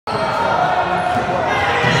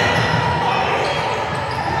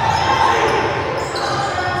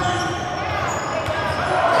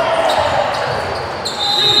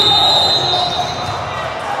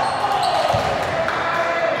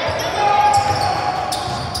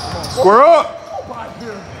Square up.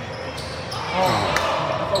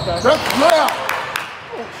 That's loud.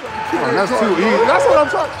 Come on, that's too easy. That's what I'm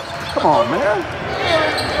trying. Come on, man. Man,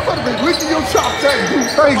 you better be licking your chops at you.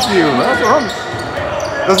 Thank you. That's what I'm.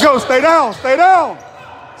 Let's go. Stay down. Stay down.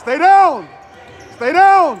 Stay down. Stay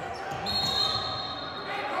down.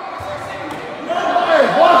 Hey,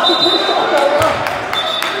 watch the push-up, man.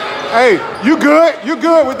 Hey, you good? You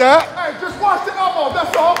good with that? Hey, just watch the elbow,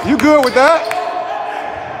 that's all. You good with that?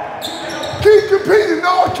 Keep competing,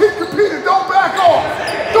 Noah. Keep competing. Don't back off.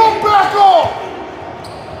 Don't back off.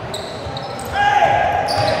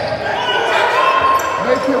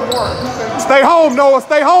 Make him work. Stay home, Noah.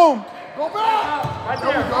 Stay home. Go back. Right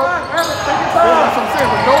there we go. That's what I'm saying.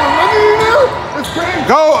 But Noah, let me in there. It's game.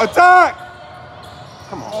 Go, attack.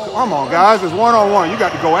 Come on, guys. It's one-on-one. You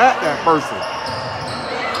got to go at that person.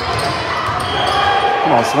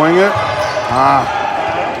 Come on, swing it.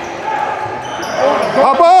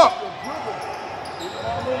 Hop up.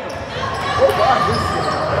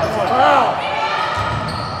 Wow.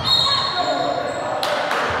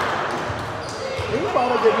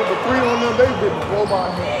 Anybody get number 3 on them, they didn't blow by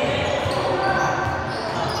him.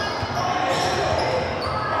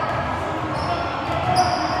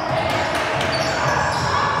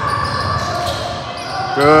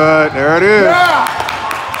 Good. There it is. Yeah.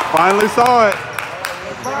 Finally saw it.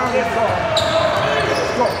 Finally saw it.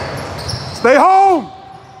 Let's go. Stay home.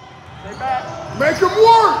 Stay back. Make him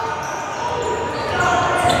work.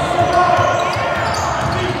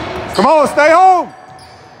 Come on, stay home.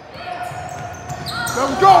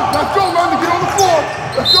 Let's go. Let's go, London. Get on the floor.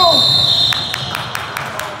 Let's go.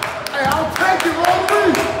 Hey, I'll take it,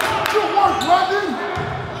 Rotary. Good work, London.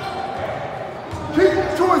 Keep him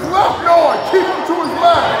to his left, Noah. Keep him to his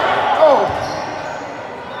left. Oh.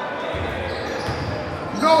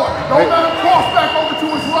 Noah, don't let him cross back over to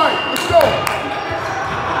his right. Let's go.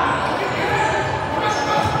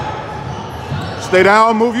 Stay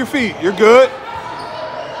down, move your feet. You're good.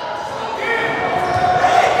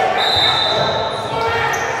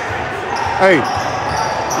 Hey,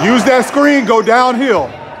 use that screen, go downhill.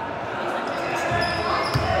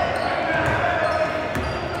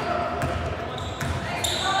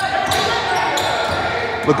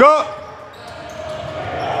 Look up.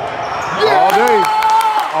 Yeah.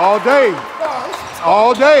 All day.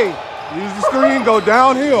 All day. Use the screen, go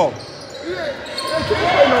downhill.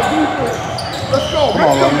 Let's go.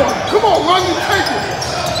 Come on, London, take it.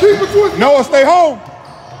 Keep it to his Noah, stay home.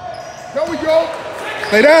 There we go.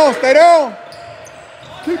 Stay down, stay down.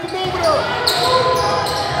 Keep him over there.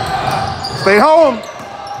 Stay home.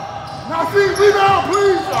 Now see, rebound,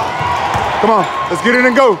 please. Come on, let's get it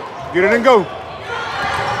and go. Get it and go.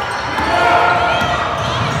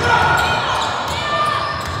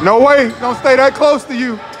 No way, don't stay that close to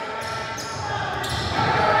you.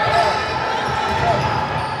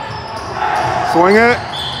 Swing it.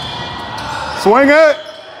 Swing it.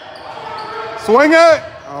 Swing it.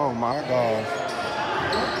 Oh my gosh.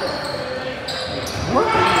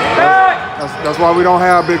 That's why we don't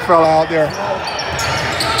have a big fella out there.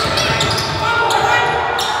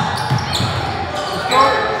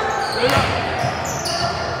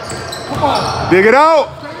 Come on. Dig it out.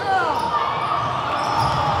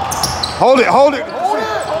 Hold it, hold it.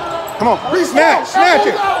 Come on, snatch, snatch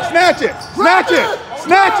it, snatch it, snatch it,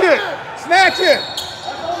 snatch it, snatch it.